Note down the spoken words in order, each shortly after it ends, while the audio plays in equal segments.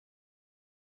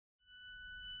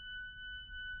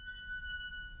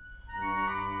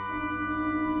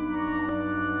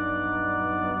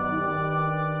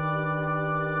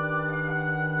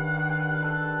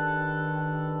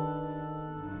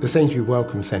The Sainsbury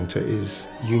Wellcome Centre is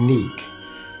unique,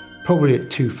 probably at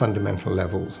two fundamental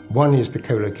levels. One is the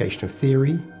co-location of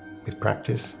theory with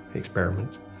practice,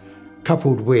 experiment,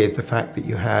 coupled with the fact that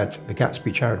you had the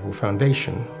Gatsby Charitable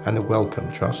Foundation and the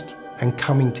Wellcome Trust, and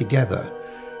coming together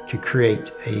to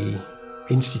create an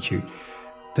institute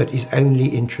that is only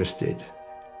interested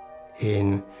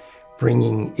in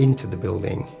bringing into the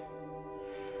building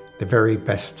the very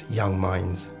best young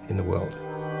minds in the world.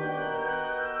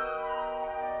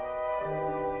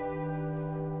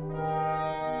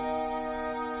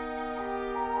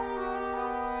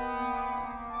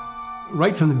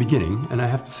 Right from the beginning, and I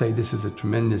have to say this is a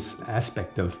tremendous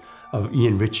aspect of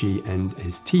Ian Ritchie and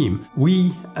his team,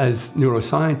 we as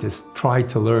neuroscientists tried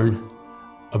to learn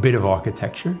a bit of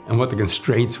architecture and what the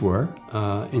constraints were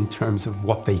in terms of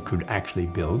what they could actually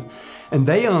build. And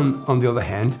they, on the other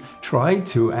hand, tried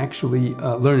to actually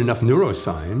learn enough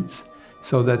neuroscience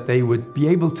so that they would be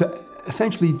able to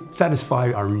essentially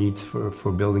satisfy our needs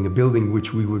for building a building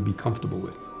which we would be comfortable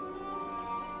with.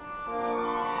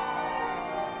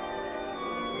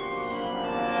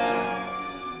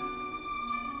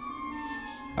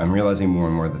 I'm realizing more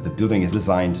and more that the building is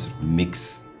designed to sort of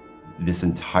mix this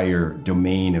entire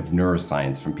domain of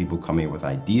neuroscience, from people coming up with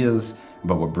ideas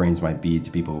about what brains might be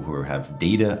to people who have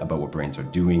data about what brains are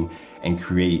doing, and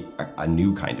create a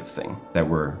new kind of thing that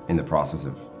we're in the process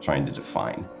of trying to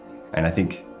define. And I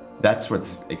think that's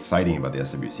what's exciting about the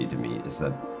SWC to me, is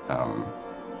that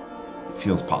it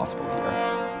feels possible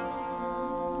here.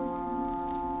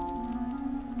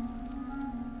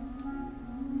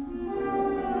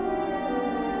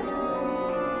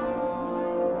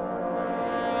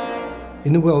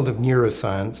 In the world of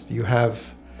neuroscience, you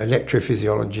have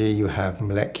electrophysiology, you have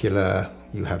molecular,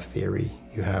 you have theory,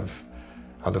 you have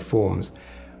other forms.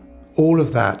 All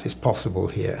of that is possible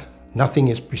here. Nothing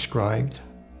is prescribed,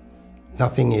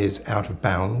 nothing is out of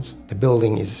bounds. The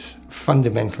building is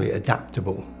fundamentally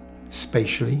adaptable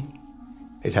spatially.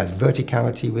 It has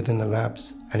verticality within the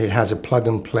labs, and it has a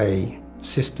plug-and-play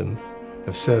system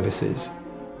of services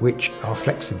which are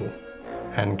flexible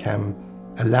and can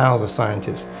allow the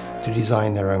scientists to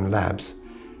design their own labs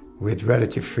with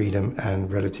relative freedom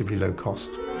and relatively low cost.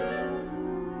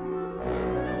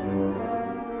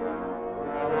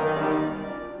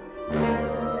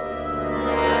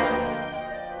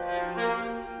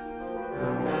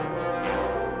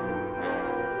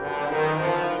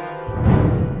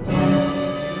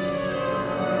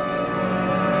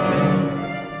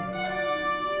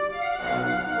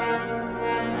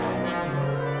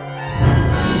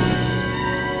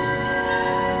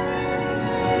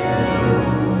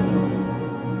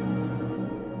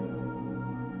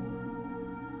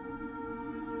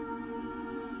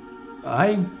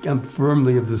 I am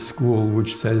firmly of the school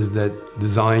which says that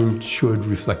design should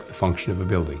reflect the function of a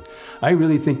building. I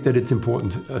really think that it's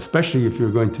important, especially if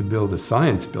you're going to build a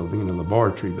science building and a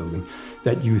laboratory building,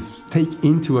 that you take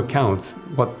into account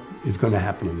what is going to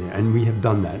happen in there, and we have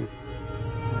done that.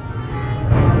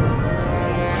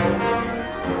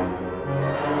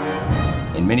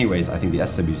 In many ways, I think the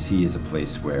SWC is a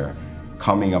place where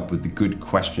coming up with the good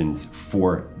questions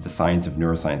for the science of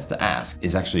neuroscience to ask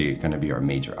is actually going to be our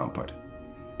major output.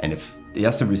 And if the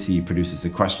SWC produces the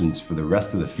questions for the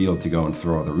rest of the field to go and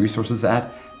throw all the resources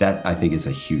at, that I think is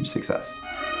a huge success.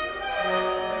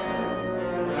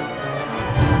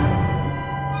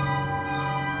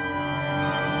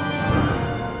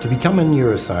 To become a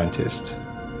neuroscientist,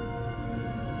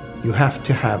 you have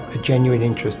to have a genuine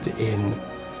interest in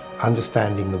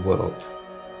understanding the world.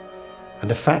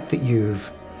 And the fact that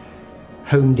you've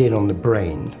honed in on the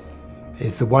brain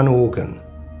is the one organ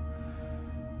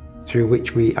through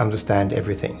which we understand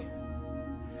everything.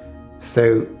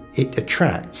 So it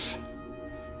attracts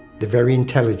the very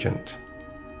intelligent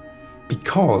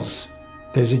because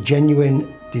there's a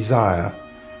genuine desire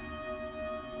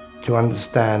to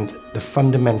understand the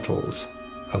fundamentals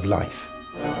of life.